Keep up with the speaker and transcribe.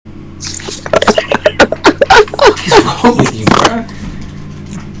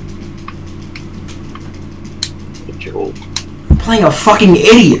playing a fucking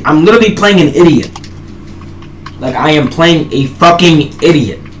idiot. I'm literally playing an idiot. Like, I am playing a fucking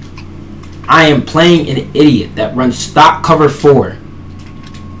idiot. I am playing an idiot that runs stock cover 4.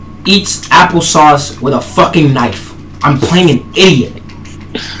 Eats applesauce with a fucking knife. I'm playing an idiot.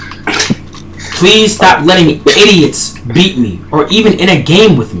 Please stop letting idiots beat me, or even in a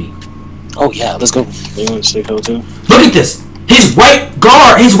game with me. Oh yeah, let's go. You want to say go too? Look at this. His right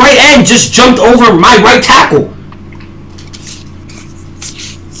guard, his right end just jumped over my right tackle.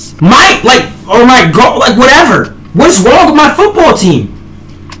 My whatever. What's wrong with my football team?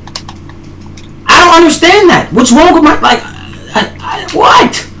 I don't understand that. What's wrong with my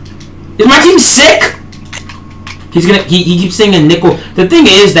what? Is my team sick? He keeps saying a nickel. The thing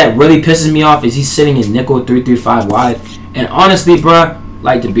is that really pisses me off is he's sitting in nickel 3-3-5 wide. And honestly, bruh,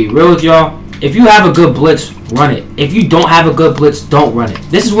 like, to be real with y'all, if you have a good blitz, run it. If you don't have a good blitz, don't run it.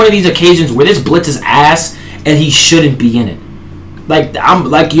 This is one of these occasions where this blitz is ass and he shouldn't be in it. Like,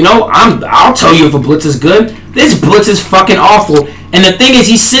 I'll tell you if a blitz is good. This blitz is fucking awful. And the thing is,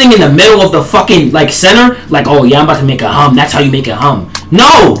 he's sitting in the middle of the fucking, like, center. Like, oh, yeah, I'm about to make a hum. That's how you make it hum.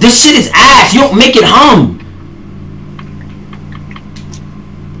 No, this shit is ass. You don't make it hum.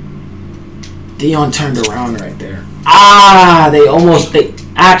 Dion turned around right there.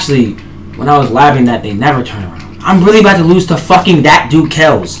 Actually, when I was laughing that, they never turn around. I'm really about to lose to fucking that dude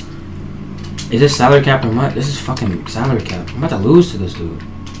Kells. Is this salary cap or what? This is fucking salary cap. I'm about to lose to this dude.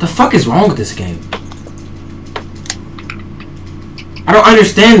 The fuck is wrong with this game? I don't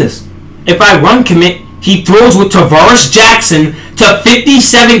understand this. If I run commit, he throws with Tavares Jackson to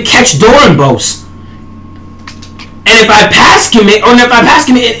 57 catch Dorenbos. And if I pass commit, not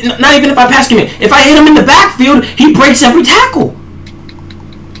even if I pass commit, if I hit him in the backfield, he breaks every tackle.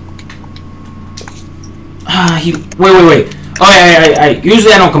 Wait. Oh, I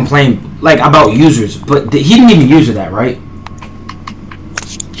usually I don't complain like about users, but he didn't even use that, right?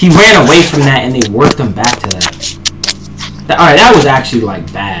 He ran away from that and they worked him back to that. Alright, that was actually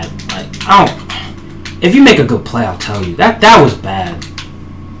like bad. Like, if you make a good play, I'll tell you. That was bad.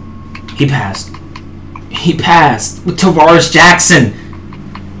 He passed. He passed with Tavares Jackson.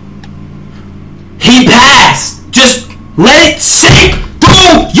 He passed. Just let it sink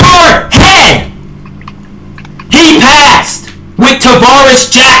through your head. He passed with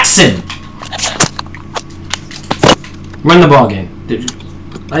Tavares Jackson. Run the ball again.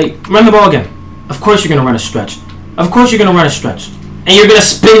 Run the ball again. Of course you're going to run a stretch. Of course you're going to run a stretch. And you're going to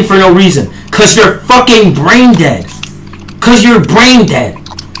spin for no reason. Because you're fucking brain dead. Because you're brain dead.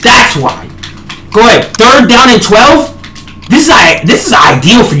 That's why. Go ahead. 3rd down and 12? This is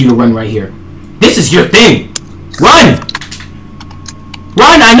ideal for you to run right here. This is your thing. Run.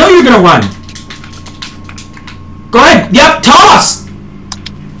 Run. I know you're going to run. Go ahead. Yep. Toss.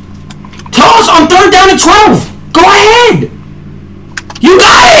 Toss on 3rd down and 12. Go ahead. You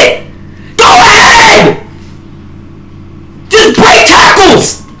got it. Go ahead. Just break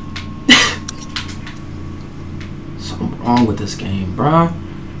tackles. Something wrong with this game, bruh.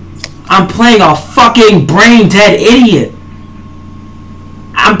 I'm playing a fucking brain-dead idiot.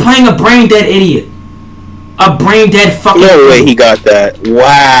 I'm playing a brain-dead idiot. A brain-dead fucking No way he got that.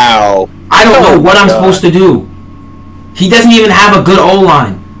 Wow. I don't know what I'm supposed to do. He doesn't even have a good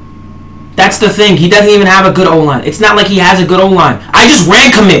O-line. That's the thing. He doesn't even have a good O-line. It's not like he has a good O-line. I just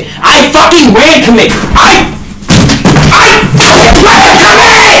ran commit. I fucking ran commit. I fucking ran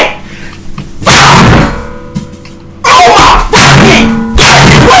commit! Oh my fucking God!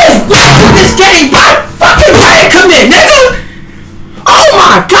 What is wrong with this game? I fucking ran commit, nigga! Oh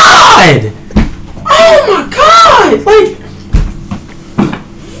my God! Oh my God! Like,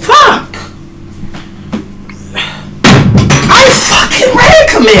 fuck! I fucking ran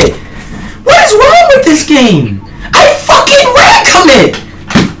commit! What is wrong with this game? I fucking ran commit!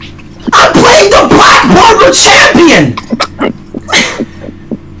 I'm playing the Black Barber Champion!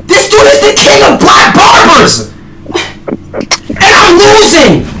 This dude is the king of Black Barbers! And I'm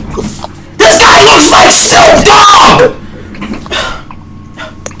losing! This guy looks like Snoop Dogg!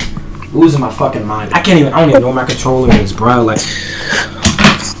 Losing my fucking mind. I don't even know where my controller is, bro. Like,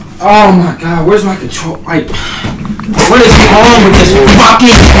 oh my God, where's my control? Like, what is wrong with this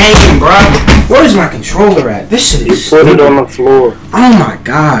fucking game, bro? Where's my controller at? This shit is Put it on the floor. Oh my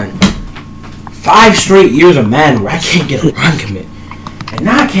God. 5 straight years of Madden where I can't get a run commit. And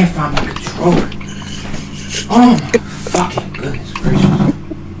now I can't find my controller. Oh my fucking goodness gracious.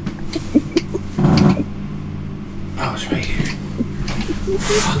 Oh, it's right here.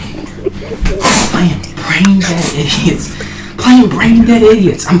 Fucking playing brain dead idiots. Playing brain dead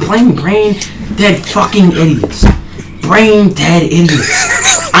idiots. I'm playing brain dead fucking idiots. Brain dead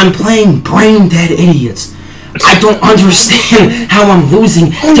idiots. I'm playing brain dead idiots. I don't understand how I'm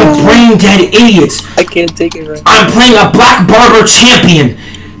losing to brain dead idiots. I can't take it right. I'm playing a black barber champion.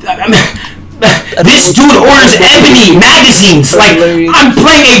 This dude orders ebony magazines. Like, I'm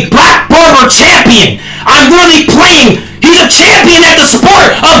playing a black barber champion. I'm literally playing. He's a champion at the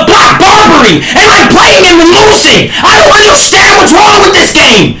sport of black barbery, and I'm playing him and losing. I don't understand what's wrong with this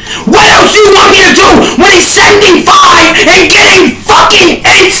game. What else do you want me to do when he's 75 and getting fucking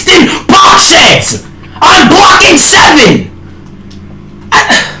instant box heads? I'm blocking 7.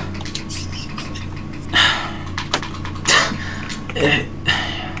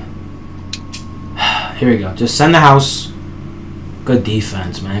 Here we go. Just send the house. Good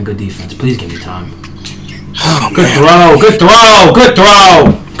defense, man. Good defense. Please give me time. Oh, Good throw. Good throw. Good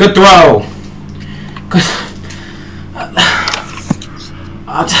throw. Good throw. Good.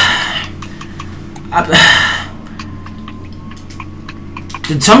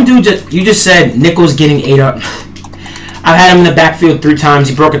 Did some dude you just said Nichols getting ate up? I've had him in the backfield 3 times.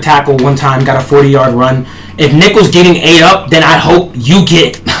 He broke a tackle 1 time, got a 40-yard run. If Nichols getting ate up, then I hope you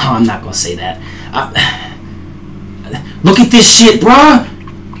get. Oh, I'm not gonna say that. Look at this shit, bruh.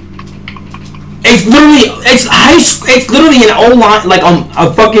 It's literally an O-line, like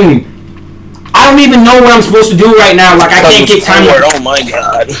a fucking. I don't even know what I'm supposed to do right now. Like, I can't get time. Oh my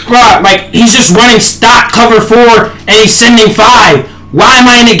god. Bruh, like, he's just running stock cover 4 and he's sending 5. Why am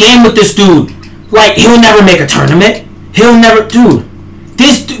I in a game with this dude? Like, he'll never make a tournament. He'll never, dude.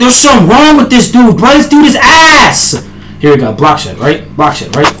 There's something wrong with this dude, bro. This dude is ass. Here we go. Block shit, right? Block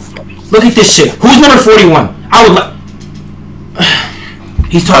shit, right? Look at this shit. Who's number 41? I would like.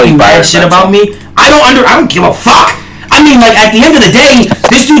 He's talking bad shit about me. I don't give a fuck. I mean, like, at the end of the day,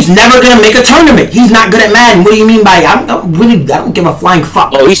 this dude's never gonna make a tournament. He's not good at Madden. What do you mean by I don't give a flying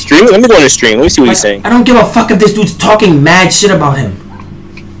fuck. Oh, he's streaming? Let me go on his stream. Let me see what he's saying. I don't give a fuck if this dude's talking mad shit about him.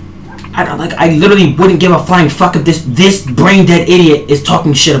 I literally wouldn't give a flying fuck if this brain dead idiot is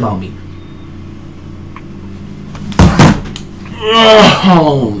talking shit about me.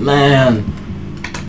 Oh man.